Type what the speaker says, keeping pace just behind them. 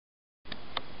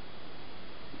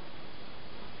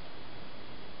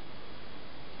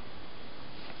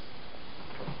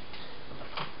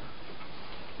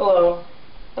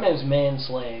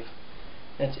Manslave.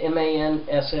 That's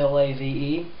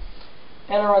Manslave.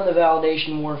 And I run the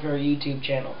Validation Warfare YouTube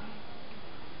channel.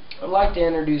 I'd like to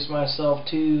introduce myself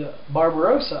to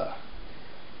Barbarossaa,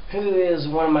 who is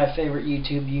one of my favorite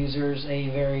YouTube users, a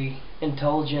very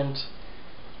intelligent,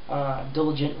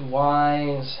 diligent, and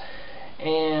wise,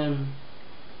 and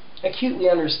acutely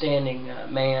understanding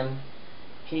man.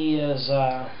 He is,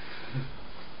 I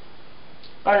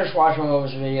just watched one of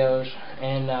his videos,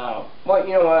 and,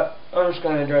 you know what, I'm just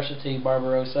going to address it to you,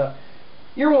 Barbarossaa.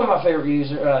 You're one of my favorite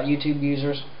YouTube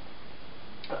users,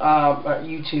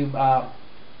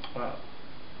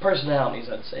 personalities,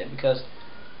 I'd say, because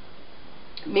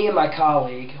me and my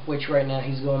colleague, which right now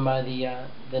he's going by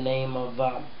the name of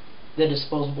the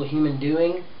Disposable Human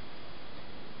Doing,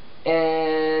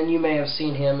 and you may have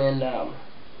seen him in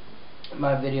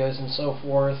my videos and so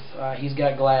forth. He's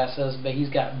got glasses, but he's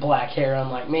got black hair,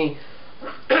 unlike me,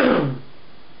 and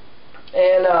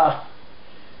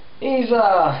he's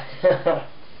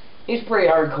he's pretty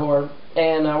hardcore,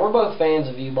 and we're both fans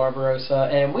of you,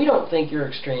 Barbarossaa, and we don't think you're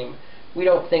extreme. We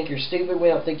don't think you're stupid. We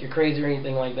don't think you're crazy or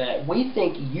anything like that. We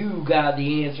think you got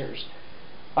the answers.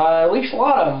 At least a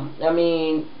lot of them. I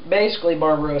mean, basically,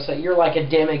 Barbarossaa, you're like a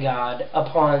demigod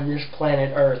upon this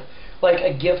planet Earth. Like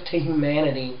a gift to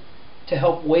humanity to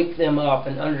help wake them up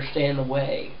and understand the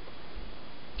way.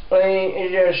 I mean,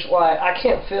 it's just like, I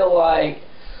can't feel like...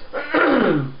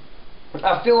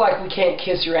 I feel like we can't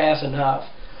kiss your ass enough.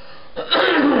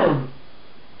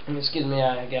 Excuse me,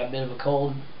 I got a bit of a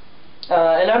cold.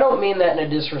 And I don't mean that in a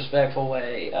disrespectful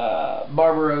way.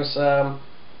 Barbarossaa,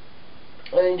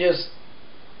 I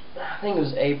think it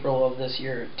was April of this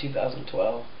year,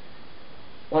 2012,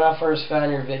 when I first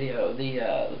found your video, the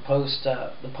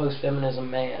post-feminism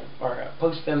man, or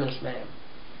post-feminist man.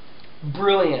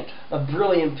 Brilliant, a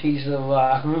brilliant piece of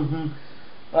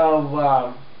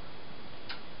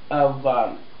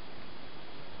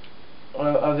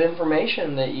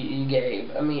information that you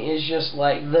gave. I mean, it's just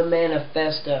like the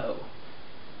manifesto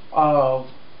of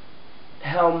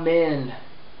how men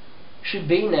should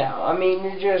be now. I mean,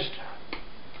 it just...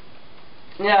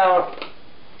 Now,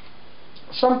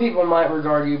 some people might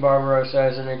regard you,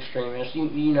 Barbarossaa, as an extremist.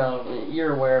 You know,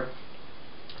 you're aware.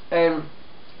 And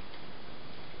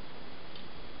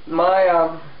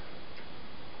my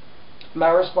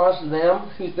response to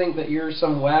them who think that you're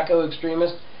some wacko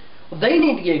extremist, well, they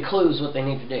need to get clues what they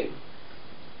need to do.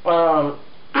 I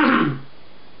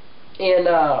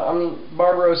mean,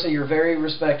 Barbarossaa, you're very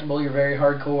respectable, you're very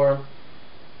hardcore.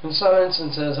 In some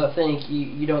instances, I think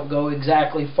you don't go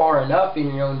exactly far enough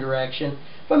in your own direction,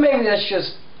 but maybe that's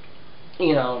just,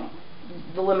 you know,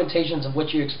 the limitations of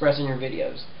what you express in your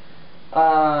videos.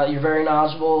 You're very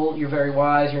knowledgeable, you're very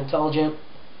wise, you're intelligent,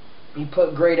 you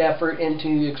put great effort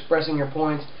into expressing your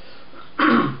points.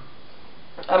 I'm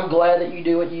glad that you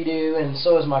do what you do, and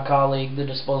so is my colleague, the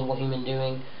Disposable Human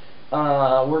Doing.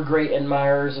 We're great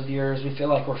admirers of yours. We feel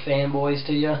like we're fanboys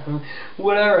to you.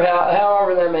 Whatever,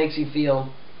 however that makes you feel.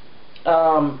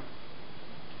 And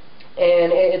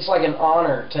it's like an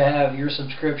honor to have your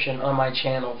subscription on my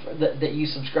channel, that you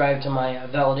subscribe to my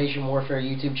Validation Warfare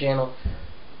YouTube channel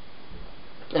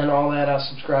and all that. I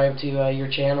subscribe to your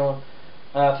channel.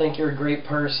 I think you're a great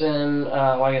person.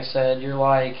 Like I said, you're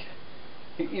like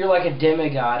a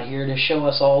demigod here to show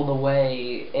us all the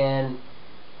way, and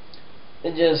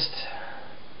it just,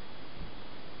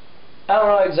 I don't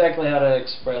know exactly how to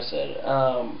express it,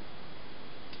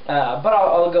 but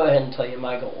I'll go ahead and tell you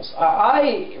my goals.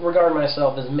 I regard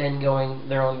myself as men going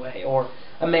their own way, or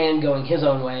a man going his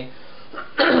own way.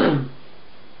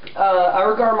 I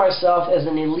regard myself as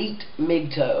an elite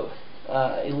MGTOW,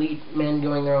 elite men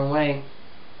going their own way.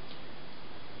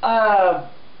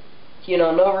 You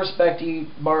know, no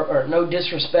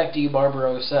disrespect to you,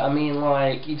 Barbarossaa. I mean,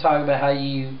 like, you talk about how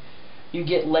you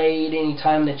get laid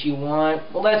anytime that you want.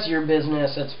 Well, that's your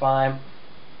business. That's fine,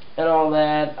 and all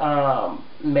that.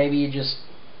 Maybe you just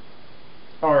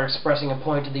are expressing a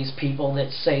point to these people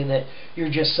that say that you're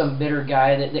just some bitter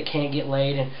guy that can't get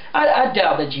laid, and I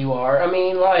doubt that you are. I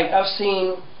mean, like, I've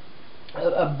seen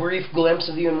a brief glimpse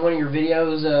of you in one of your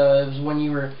videos. It was when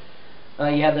you were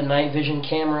you had the night vision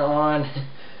camera on.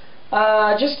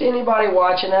 Just anybody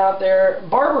watching out there,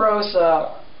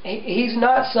 Barbarossaa, he's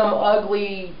not some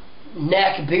ugly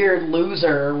neck beard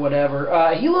loser or whatever.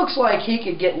 He looks like he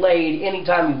could get laid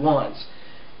anytime he wants,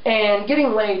 and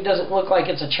getting laid doesn't look like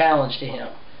it's a challenge to him.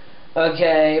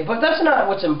 Okay, but that's not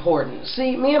what's important.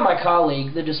 See, me and my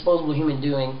colleague, the Disposable Human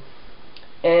Doing,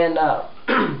 and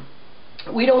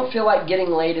we don't feel like getting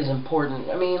laid is important.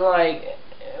 I mean, like,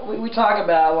 we talk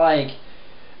about, like,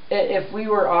 if we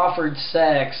were offered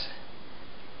sex,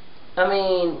 I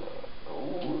mean,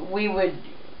 we would,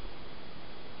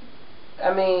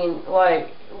 I mean, like,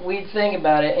 we'd think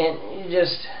about it, and it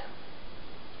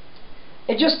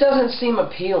just doesn't seem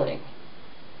appealing.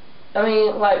 I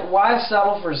mean, like, why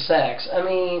settle for sex? I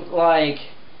mean, like,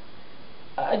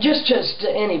 just to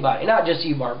anybody, not just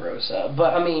you, Barbarossa,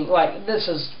 but I mean, like, this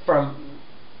is from,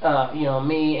 you know,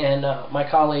 me and my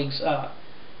colleagues'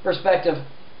 perspective.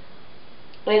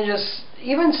 And just,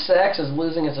 even sex is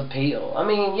losing its appeal. I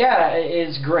mean, yeah,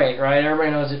 it's great, right? Everybody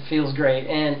knows it feels great,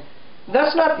 and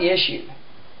that's not the issue.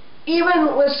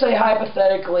 Even, let's say,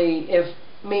 hypothetically, if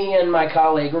me and my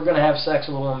colleague were going to have sex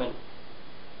with a woman,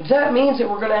 that means that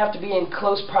we're going to have to be in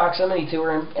close proximity to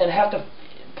her and have to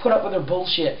put up with her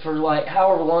bullshit for, like,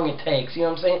 however long it takes. You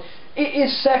know what I'm saying?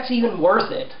 Is sex even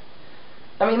worth it?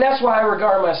 I mean, that's why I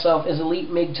regard myself as elite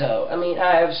MGTOW. I mean,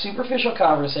 I have superficial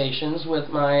conversations with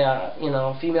my, you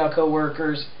know, female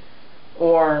coworkers,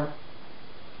 or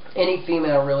any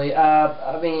female, really.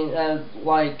 I mean,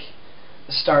 like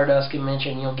Stardust can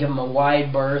mention, you'll give them a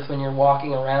wide berth when you're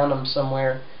walking around them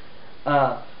somewhere.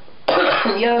 Yeah,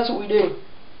 that's what we do.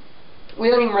 We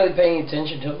don't even really pay any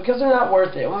attention to it because they're not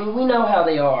worth it. I mean, we know how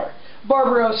they are.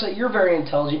 Barbarossa, you're very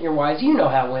intelligent, you're wise. You know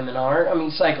how women are. I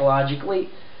mean, psychologically.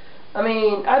 I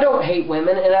mean, I don't hate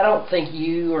women, and I don't think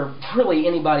you or really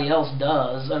anybody else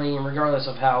does. I mean, regardless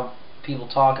of how people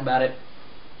talk about it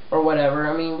or whatever.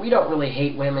 I mean, we don't really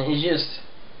hate women. It's just,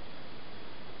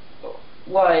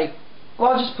 like,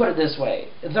 well, I'll just put it this way.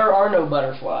 There are no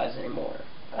butterflies anymore.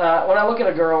 When I look at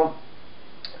a girl,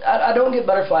 I don't get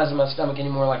butterflies in my stomach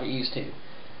anymore like I used to.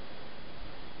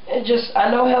 It just, I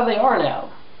know how they are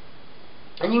now.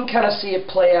 And you can kind of see it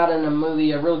play out in a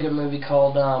movie, a real good movie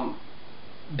called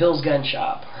Bill's Gun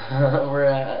Shop, where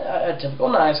a typical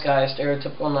nice guy, a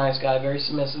stereotypical nice guy, very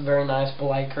submissive, very nice,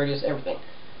 polite, courteous, everything.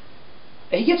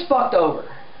 He gets fucked over,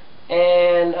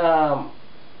 and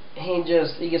he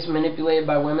gets manipulated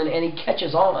by women, and he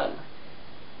catches on,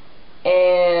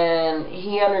 and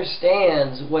he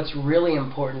understands what's really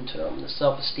important to him: the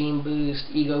self-esteem boost,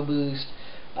 ego boost,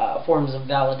 forms of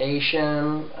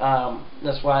validation.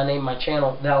 That's why I named my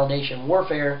channel Validation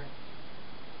Warfare,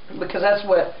 because that's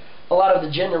what a lot of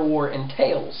the gender war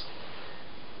entails.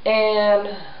 And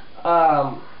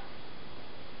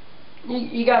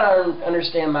you gotta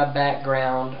understand my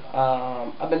background.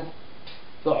 I've been,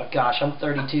 oh gosh, I'm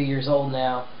 32 years old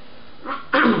now,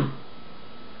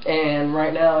 and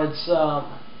right now it's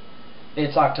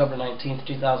October 19th,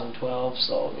 2012.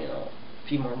 So, you know, a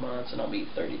few more months and I'll be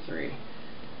 33.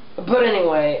 But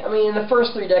anyway, I mean, in the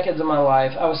first 3 decades of my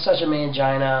life, I was such a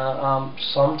mangina,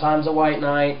 sometimes a white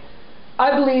knight.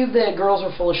 I believed that girls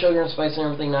were full of sugar and spice and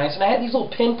everything nice, and I had these little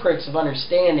pinpricks of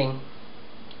understanding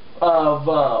of,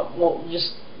 well,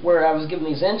 just where I was given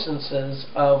these instances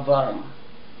of,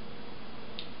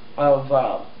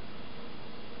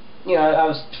 you know, I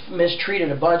was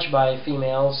mistreated a bunch by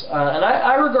females, and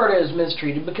I regard it as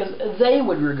mistreated because they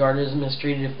would regard it as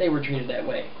mistreated if they were treated that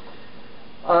way.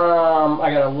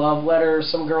 I got a love letter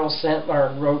some girl sent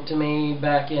or wrote to me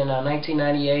back in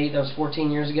 1998. That was 14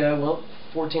 years ago. Well,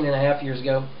 14 and a half years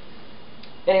ago.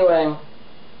 Anyway,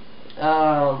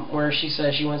 where she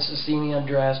says she wants to see me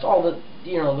undressed. All the,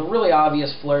 you know, the really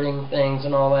obvious flirting things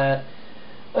and all that.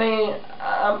 I mean,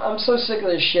 I'm so sick of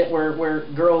this shit where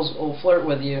girls will flirt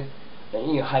with you,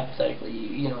 you know, hypothetically,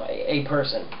 you know, a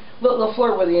person. They'll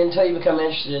flirt with you until you become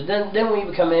interested. Then when you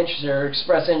become interested or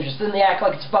express interest, then they act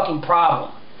like it's a fucking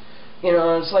problem. You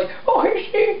know, it's like, oh,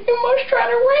 you must try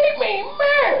to rape me,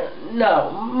 man. No,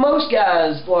 most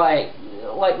guys, like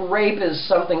rape is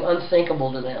something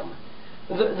unthinkable to them.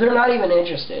 They're not even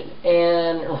interested.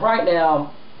 And right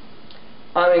now,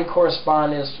 I'm in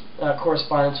correspondence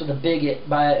with a bigot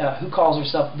who calls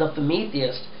herself the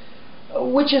Prometheus,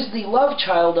 which is the love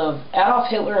child of Adolf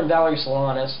Hitler and Valerie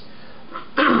Solanas.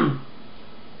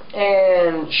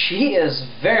 And she is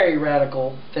very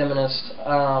radical feminist,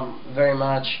 very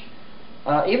much.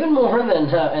 Even more than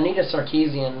Anita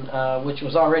Sarkeesian, which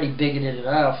was already bigoted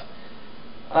enough.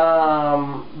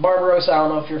 Barbarossa, I don't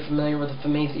know if you're familiar with the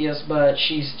Prometheus, but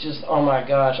she's just, oh my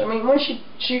gosh. I mean, when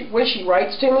she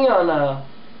writes to me on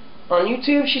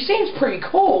YouTube, she seems pretty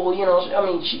cool. You know, I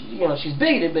mean, she's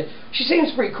bigoted, but she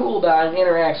seems pretty cool about it and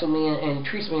interacts with me and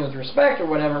treats me with respect or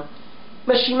whatever.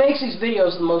 But she makes these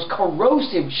videos of the most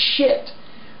corrosive shit.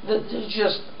 That's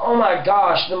just, oh my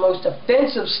gosh, the most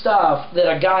offensive stuff that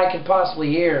a guy could possibly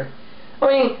hear. I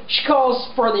mean, she calls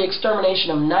for the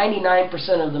extermination of 99%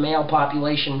 of the male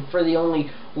population for the only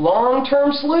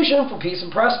long-term solution for peace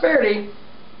and prosperity.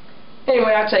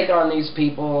 Anyway, I take on these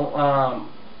people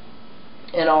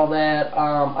and all that.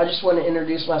 I just want to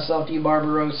introduce myself to you,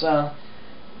 Barbarossa.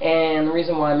 And the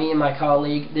reason why me and my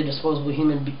colleague, the disposable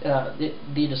human,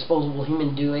 the disposable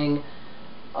human doing,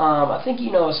 I think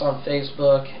you know us on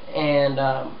Facebook, and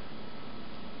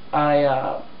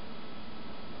I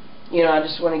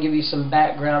just want to give you some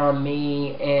background on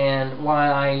me and why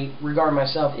I regard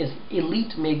myself as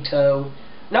elite MGTOW.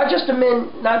 Not just a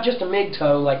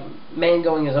MGTOW, like man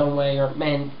going his own way or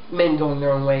men going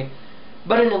their own way,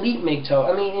 but an elite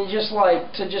MGTOW. I mean, it's just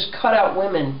like to just cut out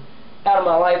women out of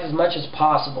my life as much as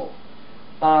possible.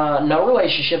 No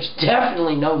relationships,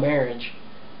 definitely no marriage.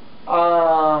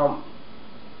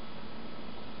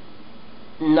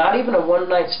 Not even a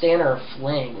one-night stand or a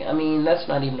fling. I mean, that's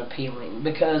not even appealing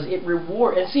because it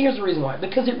rewards. And see, here's the reason why.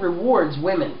 Because it rewards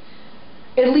women.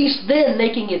 At least then they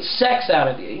can get sex out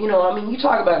of you. You know, I mean, you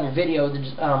talk about in your video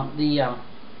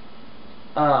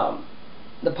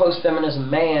the post-feminism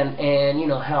man, and you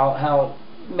know how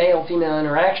male-female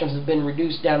interactions have been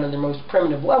reduced down to their most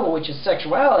primitive level, which is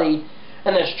sexuality,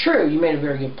 and that's true. You made a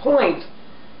very good point.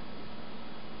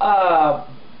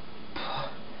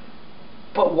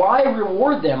 But why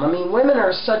reward them? I mean, women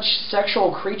are such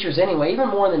sexual creatures anyway, even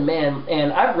more than men.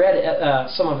 And I've read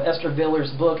some of Esther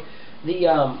Viller's book, the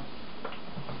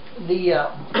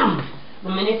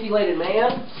Manipulated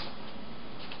Man.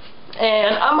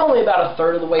 And I'm only about a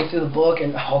third of the way through the book,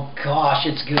 and oh gosh,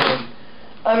 it's good.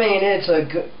 I mean, it's a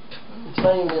good. It's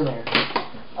not even in there.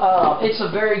 It's a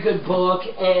very good book,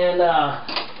 and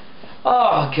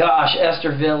oh gosh,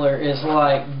 Esther Viller is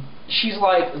like. She's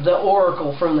like the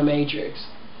Oracle from the Matrix.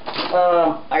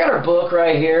 I got her book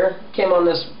right here. Came on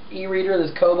this e-reader,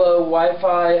 this Kobo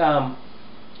Wi-Fi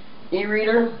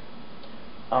e-reader.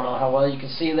 I don't know how well you can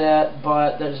see that,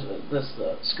 but there's this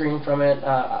screen from it.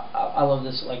 I love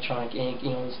this electronic ink. You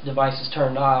know, this device is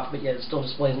turned off, but yet it still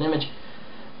displays an image.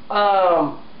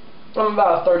 I'm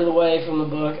about a third of the way from the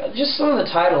book. Just some of the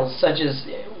titles, such as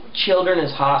Children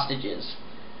as Hostages.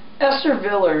 Esther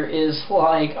Viller is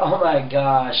like, oh my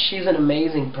gosh, she's an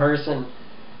amazing person.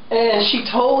 And she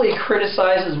totally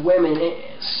criticizes women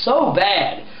so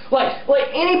bad. Like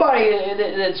anybody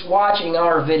that's watching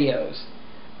our videos,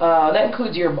 that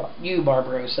includes you,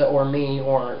 Barbarossa, or me,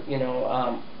 or, you know,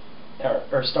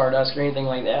 or Stardust, or anything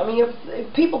like that. I mean,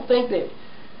 if people think that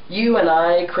you and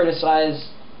I criticize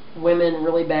women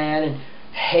really bad and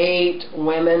hate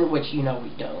women, which you know we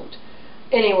don't.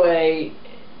 Anyway,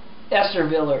 Esther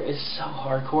Viller is so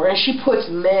hardcore, and she puts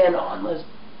men on the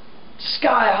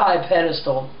sky-high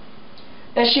pedestal.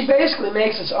 And she basically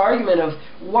makes this argument of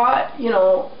why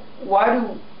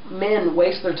do men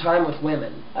waste their time with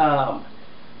women?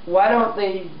 Why don't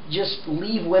they just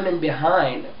leave women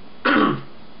behind?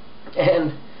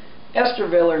 And Esther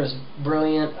Viller is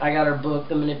brilliant. I got her book,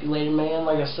 The Manipulated Man.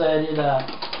 Like I said, it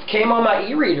came on my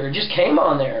e-reader. It just came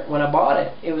on there when I bought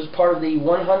it. It was part of the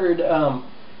 100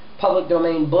 public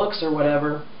domain books or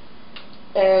whatever,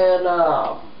 and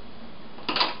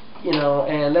you know,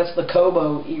 and that's the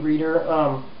Kobo e-reader,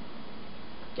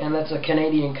 and that's a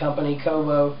Canadian company,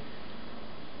 Kobo.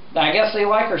 I guess they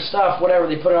like her stuff, whatever,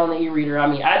 they put it on the e-reader. I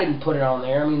mean, I didn't put it on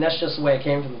there. I mean, that's just the way it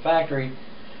came from the factory.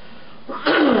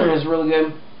 It was really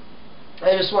good.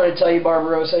 I just want to tell you,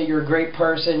 Barbarossa, you're a great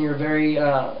person. You're very,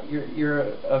 you're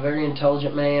a very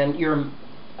intelligent man. You're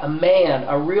a man,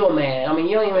 a real man. I mean,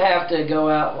 you don't even have to go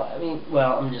out. I mean,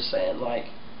 well, I'm just saying, like,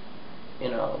 you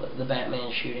know, the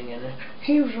Batman shooting, and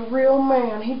he was a real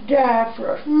man. He died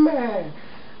for us, man.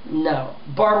 No,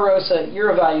 Barbarossa,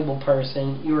 you're a valuable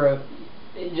person.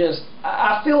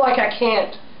 I feel like I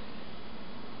can't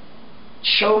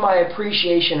show my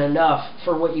appreciation enough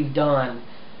for what you've done.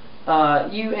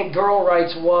 You and Girl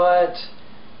Writes What,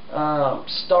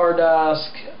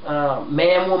 Stardust,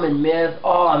 Man, Woman, Myth.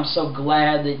 Oh, I'm so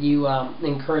glad that you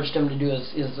encouraged him to do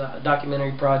his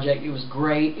documentary project. It was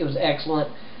great. It was excellent.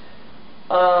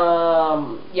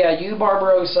 Yeah, you,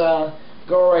 Barbarossa,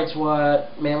 Girl Writes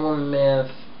What, Man, Woman,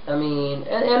 Myth. I mean,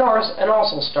 and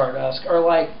also Stardust are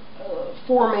like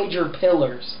four major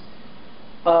pillars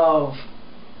of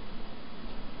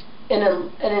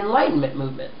an enlightenment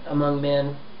movement among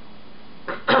men.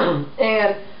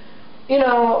 And you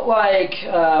know, like,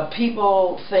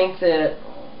 people think that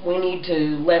we need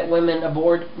to let women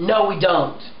aboard. No, we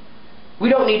don't. We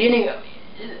don't need any.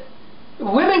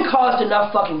 Women caused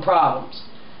enough fucking problems.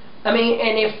 I mean,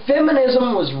 and if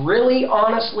feminism was really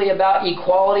honestly about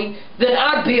equality, then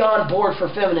I'd be on board for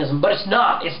feminism. But it's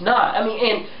not. It's not. I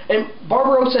mean, and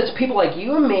Barbarossa, it's people like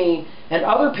you and me, and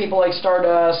other people like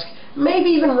Stardust, maybe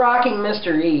even rocking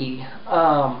Mr. E.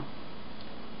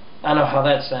 I know how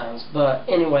that sounds, but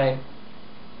anyway.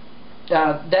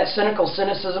 That Cynical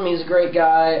Cynicism, he's a great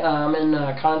guy. I'm in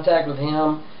contact with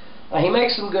him. He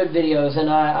makes some good videos, and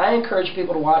I encourage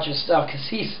people to watch his stuff because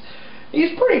he's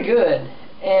pretty good.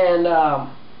 And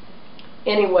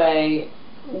anyway,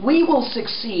 we will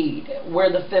succeed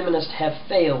where the feminists have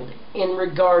failed in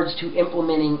regards to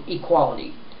implementing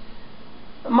equality.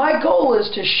 My goal is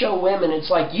to show women it's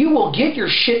like you will get your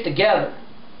shit together,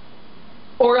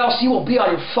 or else you will be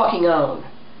on your fucking own.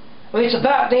 I mean, it's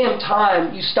about damn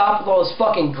time you stop with all this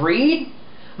fucking greed,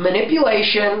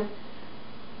 manipulation,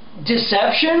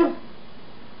 deception,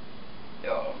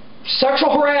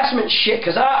 sexual harassment shit,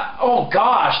 because oh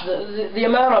gosh, the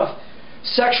amount of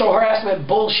sexual harassment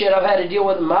bullshit I've had to deal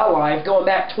with in my life, going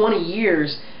back 20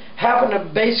 years, having to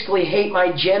basically hate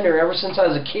my gender ever since I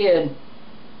was a kid,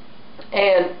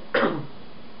 and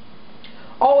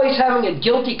always having a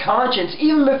guilty conscience,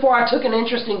 even before I took an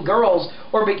interest in girls,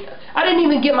 I didn't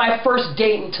even get my first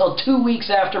date until 2 weeks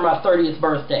after my 30th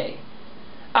birthday.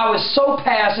 I was so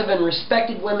passive and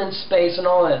respected women's space and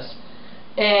all this.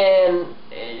 And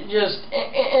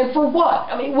and for what?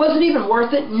 I mean, was it even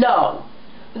worth it? No.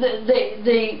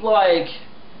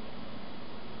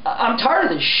 I'm tired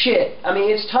of this shit. I mean,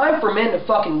 it's time for men to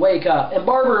fucking wake up. And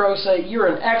Barbarossaa, you're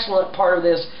an excellent part of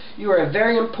this. You are a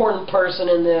very important person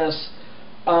in this.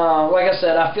 Like I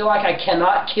said, I feel like I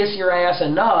cannot kiss your ass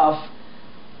enough,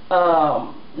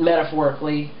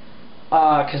 metaphorically,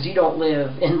 because you don't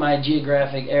live in my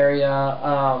geographic area.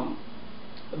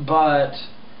 But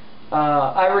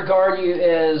I regard you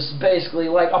as basically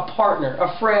like a partner,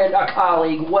 a friend, a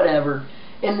colleague, whatever,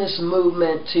 in this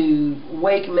movement to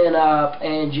wake men up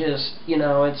and just, you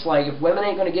know, it's like if women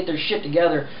ain't going to get their shit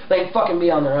together, they can fucking be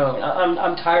on their own.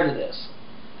 I'm tired of this.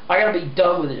 I got to be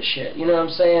done with this shit, you know what I'm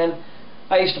saying?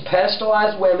 I used to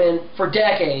pedestalize women for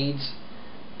decades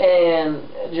and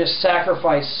just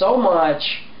sacrifice so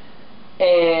much.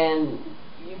 And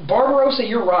Barbarossaa,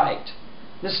 you're right.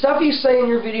 The stuff you say in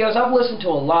your videos, I've listened to a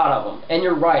lot of them, and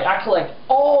you're right. I collect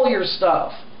all your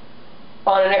stuff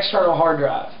on an external hard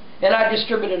drive, and I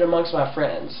distribute it amongst my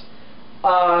friends.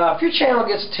 If your channel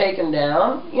gets taken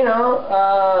down, you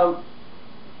know,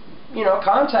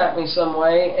 contact me some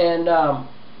way, and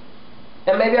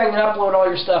maybe I can upload all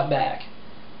your stuff back,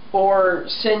 or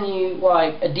send you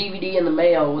like a DVD in the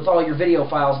mail with all your video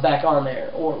files back on there,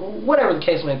 or whatever the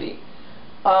case may be.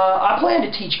 I plan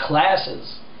to teach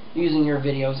classes using your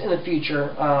videos in the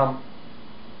future,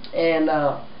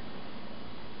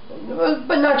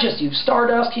 but not just you.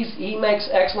 Stardust, he makes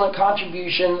excellent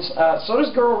contributions. So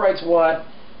does Girl Writes What.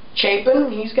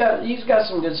 Chapin, he's got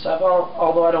some good stuff.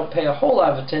 Although I don't pay a whole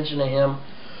lot of attention to him.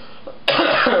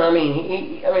 I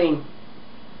mean,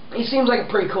 he seems like a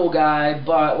pretty cool guy,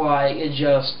 but like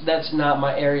that's not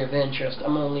my area of interest.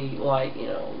 I'm only like, you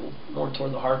know, more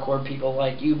toward the hardcore people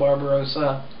like you,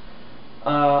 Barbarossaa.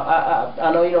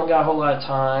 I know you don't got a whole lot of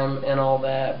time and all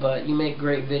that, but you make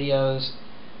great videos.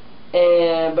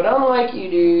 But unlike you,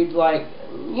 dude, like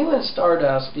you and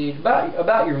Stardust, dude,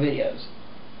 about your videos.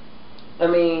 I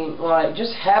mean, like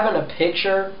just having a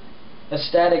picture, a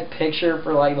static picture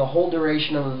for like the whole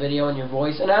duration of the video in your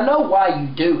voice, and I know why you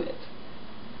do it.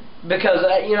 Because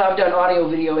you know, I've done audio,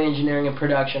 video engineering, and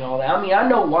production, all that. I mean, I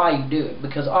know why you do it,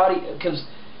 because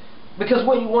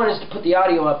what you want is to put the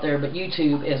audio up there, but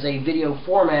YouTube is a video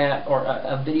format or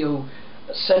a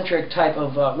video-centric type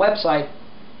of website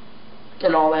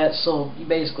and all that. So you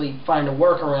basically find a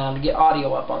workaround to get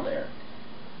audio up on there.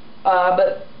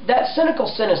 But that cynical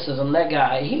cynicism, that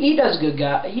guy, he does a good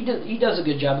guy. He does a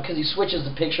good job because he switches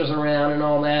the pictures around and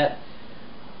all that.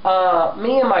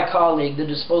 Me and my colleague, the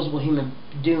Disposable Human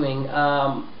Doing,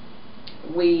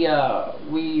 we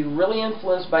really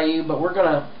influenced by you, but we're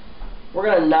gonna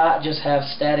not just have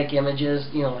static images,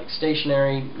 you know, like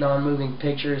stationary, non-moving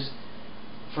pictures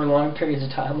for long periods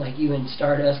of time, like you and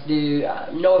Stardust do.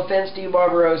 No offense to you,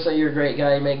 Barbarossaa, you're a great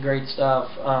guy. You make great stuff.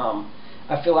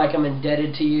 I feel like I'm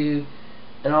indebted to you,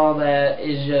 and all that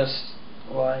is just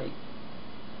like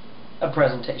a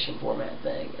presentation format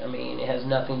thing. I mean, it has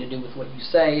nothing to do with what you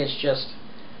say. It's just,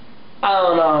 I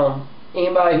don't know,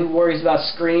 anybody who worries about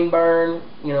screen burn,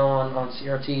 you know, on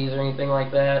CRTs or anything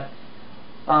like that,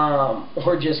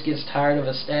 or just gets tired of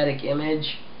a static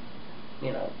image,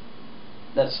 you know,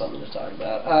 that's something to talk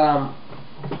about.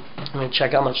 Let me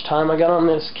check how much time I got on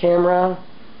this camera.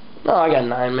 No, I got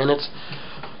 9 minutes.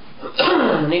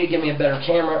 I need to get me a better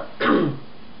camera.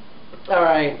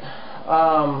 Alright,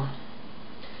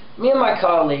 me and my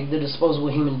colleague, the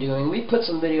Disposable Human Doing, we put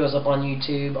some videos up on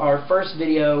YouTube. Our first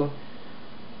video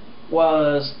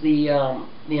was the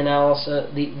analysis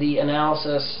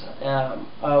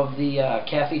of the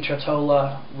Kathy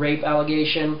Trottola rape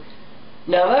allegation.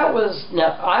 Now I was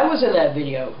in that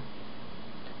video,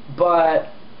 but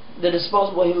the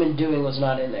disposable human doing was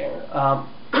not in there.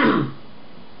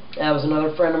 That was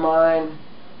another friend of mine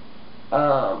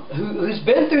who's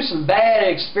been through some bad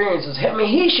experiences. I mean,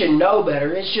 he should know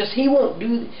better. It's just he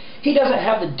doesn't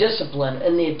have the discipline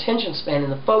and the attention span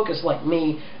and the focus like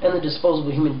me and the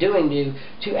disposable human doing do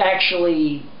to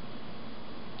actually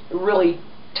really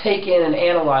take in and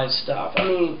analyze stuff. I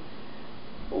mean,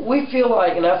 we feel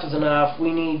like enough is enough.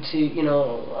 We need to, you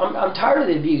know, I'm tired of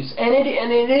the abuse, and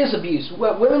it is abuse.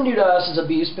 What women do to us is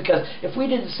abuse, because if we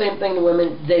did the same thing to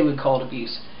women, they would call it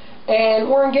abuse. And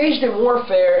we're engaged in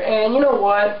warfare, and you know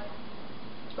what?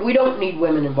 We don't need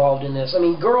women involved in this. I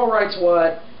mean, Girl Writes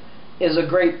What is a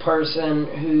great person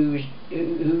who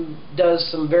does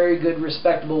some very good,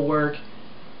 respectable work.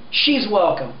 She's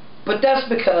welcome, but that's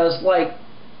because, like,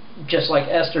 just like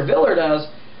Esther Viller does,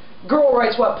 Girl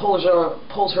Writes What pulls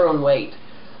her own weight.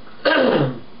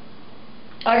 I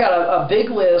got a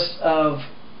big list of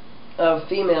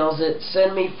females that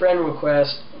send me friend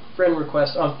requests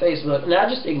on Facebook, and I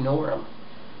just ignore them.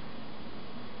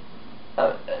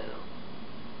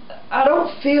 I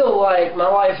don't feel like my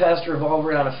life has to revolve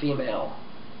around a female.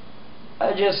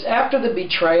 After the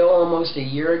betrayal almost a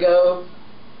year ago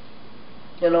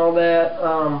and all that,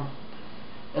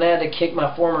 and I had to kick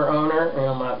my former owner, you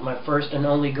know, my first and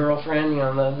only girlfriend, you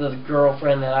know, the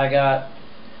girlfriend that I got,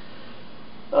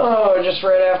 just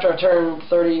right after I turned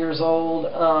 30 years old,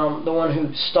 the one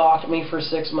who stalked me for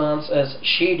 6 months, as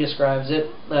she describes it,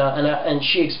 and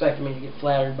she expected me to get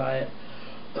flattered by it.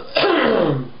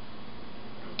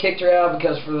 Kicked her out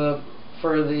because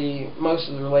for the most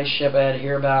of the relationship I had to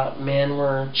hear about men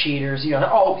were cheaters. You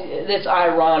know, it's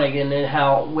ironic in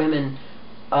how women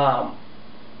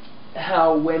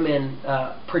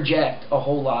project a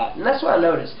whole lot, and that's what I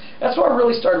noticed. That's where I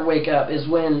really started to wake up, is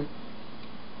when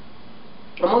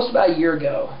almost about a year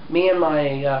ago, me and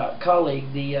my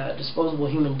colleague, the disposable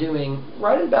human doing,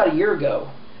 right about a year ago,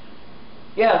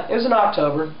 yeah, it was in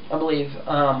October, I believe,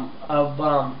 of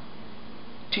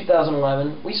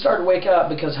 2011, we started to wake up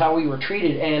because how we were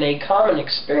treated, and a common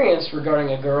experience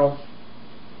regarding a girl.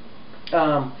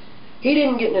 He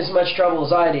didn't get in as much trouble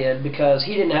as I did because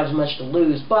he didn't have as much to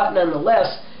lose, but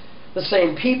nonetheless, the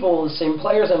same people, the same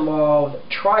players involved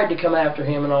tried to come after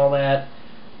him and all that.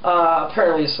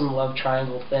 Apparently some love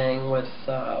triangle thing with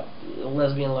a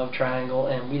lesbian love triangle,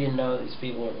 and we didn't know these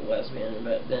people were lesbian,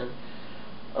 but then,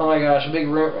 oh my gosh, a big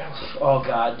rumor. Oh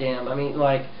god damn, I mean,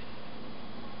 like,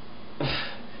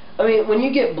 I mean, when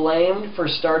you get blamed for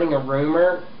starting a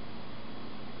rumor,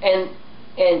 and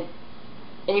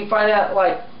you find out,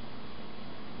 like,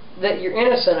 that you're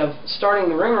innocent of starting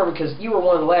the rumor because you were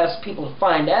one of the last people to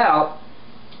find out,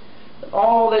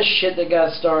 all this shit that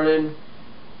got started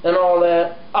and all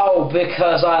that, oh,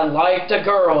 because I liked a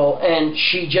girl and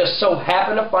she just so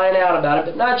happened to find out about it.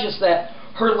 But not just that,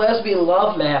 her lesbian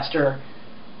love master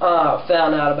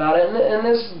found out about it, and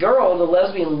this girl, the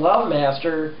lesbian love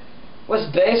master, was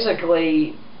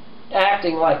basically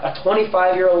acting like a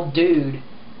 25-year-old dude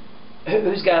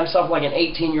who's got himself like an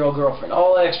 18-year-old girlfriend,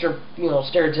 all extra, you know,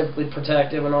 stereotypically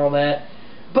protective and all that.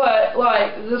 But,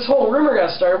 like, this whole rumor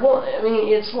got started. Well, I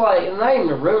mean, it's like, not even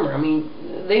a rumor. I mean,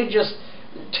 they've just,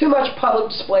 too much public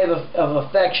display of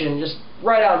affection, just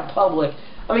right out in public.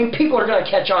 I mean, people are going to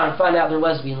catch on and find out they're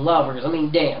lesbian lovers. I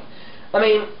mean, damn. I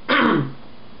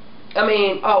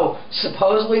mean, oh,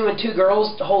 supposedly when two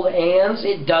girls hold hands,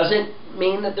 it doesn't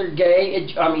mean that they're gay.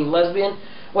 I mean, lesbian,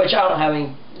 which I don't have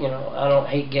any, you know, I don't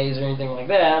hate gays or anything like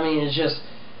that. I mean, it's just,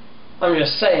 I'm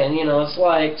just saying, you know, it's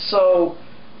like, so,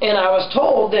 and I was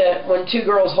told that when two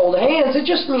girls hold hands, it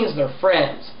just means they're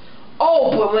friends.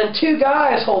 Oh, but when two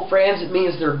guys hold hands, it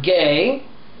means they're gay.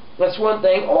 That's one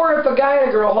thing. Or if a guy and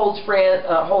a girl holds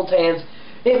hands,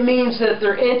 it means that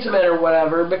they're intimate or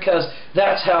whatever, because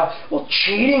that's how, well,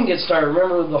 cheating gets started.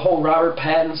 Remember the whole Robert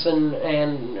Pattinson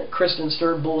and Kristen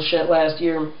Stewart bullshit last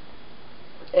year?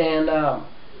 And,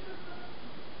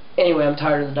 anyway, I'm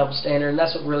tired of the double standard, and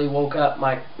that's what really woke up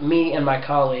me and my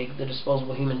colleague, the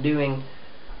disposable human doing,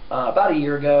 about a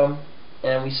year ago.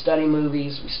 And we study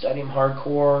movies, we study them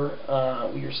hardcore,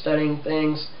 we are studying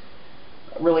things,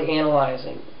 really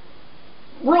analyzing.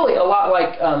 Really a lot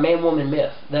like Man-Woman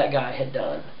Myth, that guy had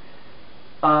done.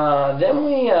 Then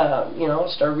we, you know,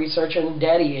 started researching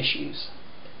daddy issues.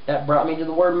 That brought me to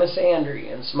the word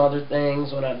misandry and some other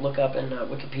things when I'd look up in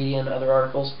Wikipedia and other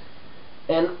articles.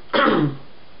 And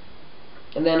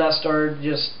and then I started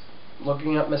just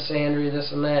looking up misandry,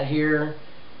 this and that here,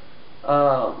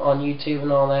 on YouTube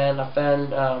and all that, and I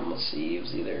found, let's see, it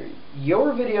was either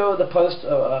your video, the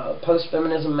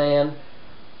post-feminism man,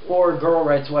 or Girl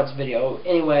Writes What's video.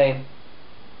 Anyway,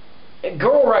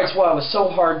 Girl Rights Why was so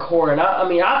hardcore, and I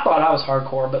mean, I thought I was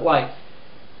hardcore, but like,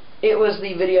 it was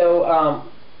the video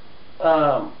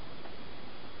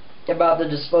about the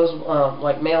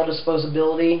like male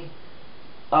disposability,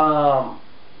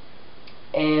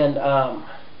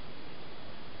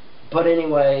 but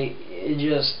anyway, it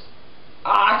just,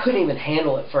 I couldn't even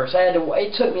handle it first. I had to.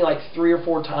 It took me like 3 or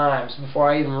 4 times before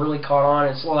I even really caught on.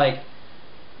 It's like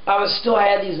I was still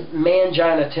had these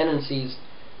mangina tendencies,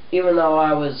 even though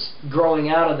I was growing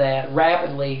out of that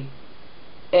rapidly.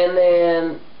 And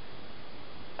then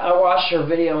I watched her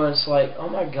video, and it's like, oh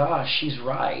my gosh, she's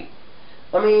right.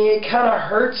 I mean, it kind of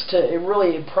hurts to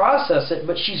really process it,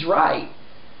 but she's right.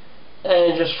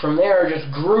 And just from there, it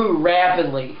just grew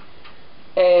rapidly.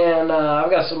 And I've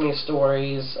got so many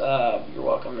stories. You're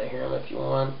welcome to hear them if you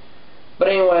want. But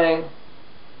anyway,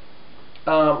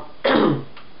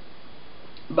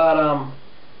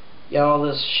 yeah, all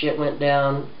this shit went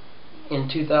down in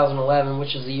 2011,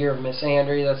 which is the year of Miss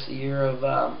Andry. That's the year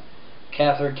of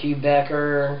Catherine Q.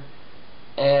 Becker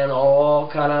and all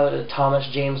kind of Thomas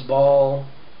James Ball.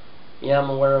 Yeah, I'm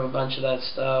aware of a bunch of that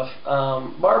stuff.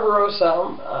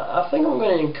 Barbarossaa, I think I'm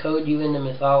going to encode you into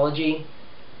mythology.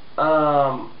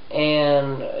 And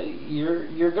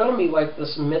you're going to be like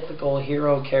this mythical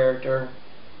hero character.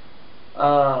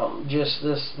 Just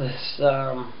this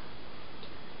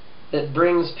that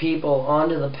brings people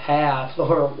onto the path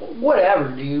or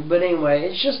whatever, dude. But anyway,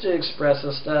 it's just to express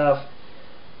this stuff.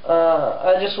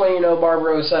 I just want you to know,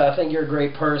 Barbarossaa, I think you're a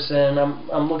great person.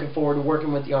 I'm looking forward to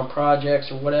working with you on projects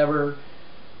or whatever.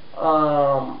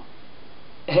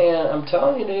 And I'm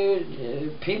telling you,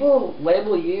 dude, people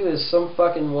label you as some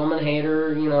fucking woman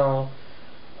hater, you know,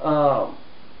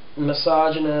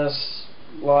 misogynist,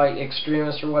 like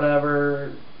extremist or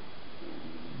whatever.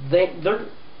 They're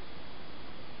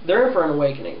in for an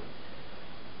awakening.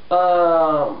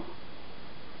 But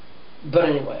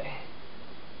anyway,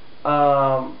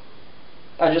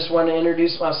 I just want to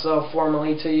introduce myself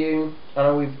formally to you. I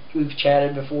know we've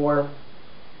chatted before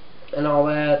and all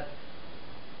that.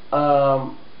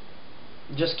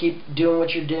 Just keep doing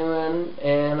what you're doing,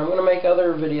 and I'm going to make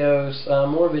other videos,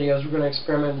 more videos. We're going to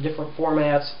experiment with different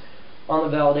formats on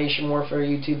the Validation Warfare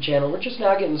YouTube channel. We're just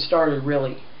now getting started,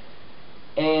 really.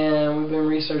 And we've been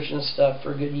researching stuff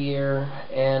for a good year,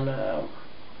 and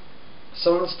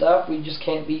some of the stuff we just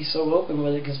can't be so open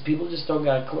with it because people just don't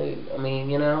got a clue. I mean,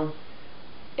 you know,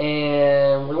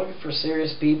 and we're looking for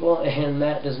serious people, and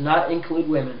that does not include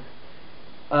women.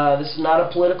 This is not a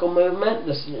political movement.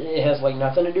 It has like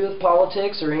nothing to do with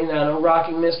politics or anything. I know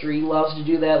Rocking Mystery loves to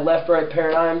do that left-right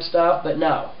paradigm stuff, but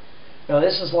no. No,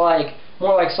 this is like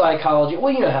more like psychology.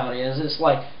 Well, you know how it is. It's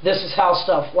like this is how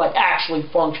stuff like actually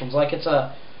functions. Like it's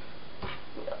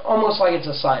almost like it's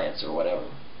a science or whatever.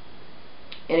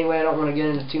 Anyway, I don't want to get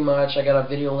into too much. I got a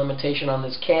video limitation on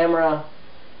this camera.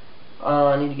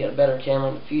 I need to get a better camera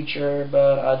in the future,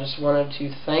 but I just wanted to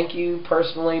thank you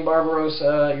personally,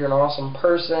 Barbarossaa. You're an awesome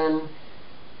person,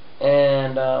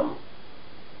 and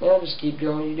yeah, just keep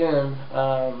doing what you're doing.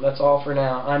 That's all for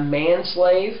now. I'm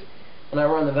Manslave, and I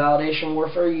run the Validation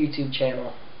Warfare YouTube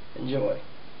channel. Enjoy.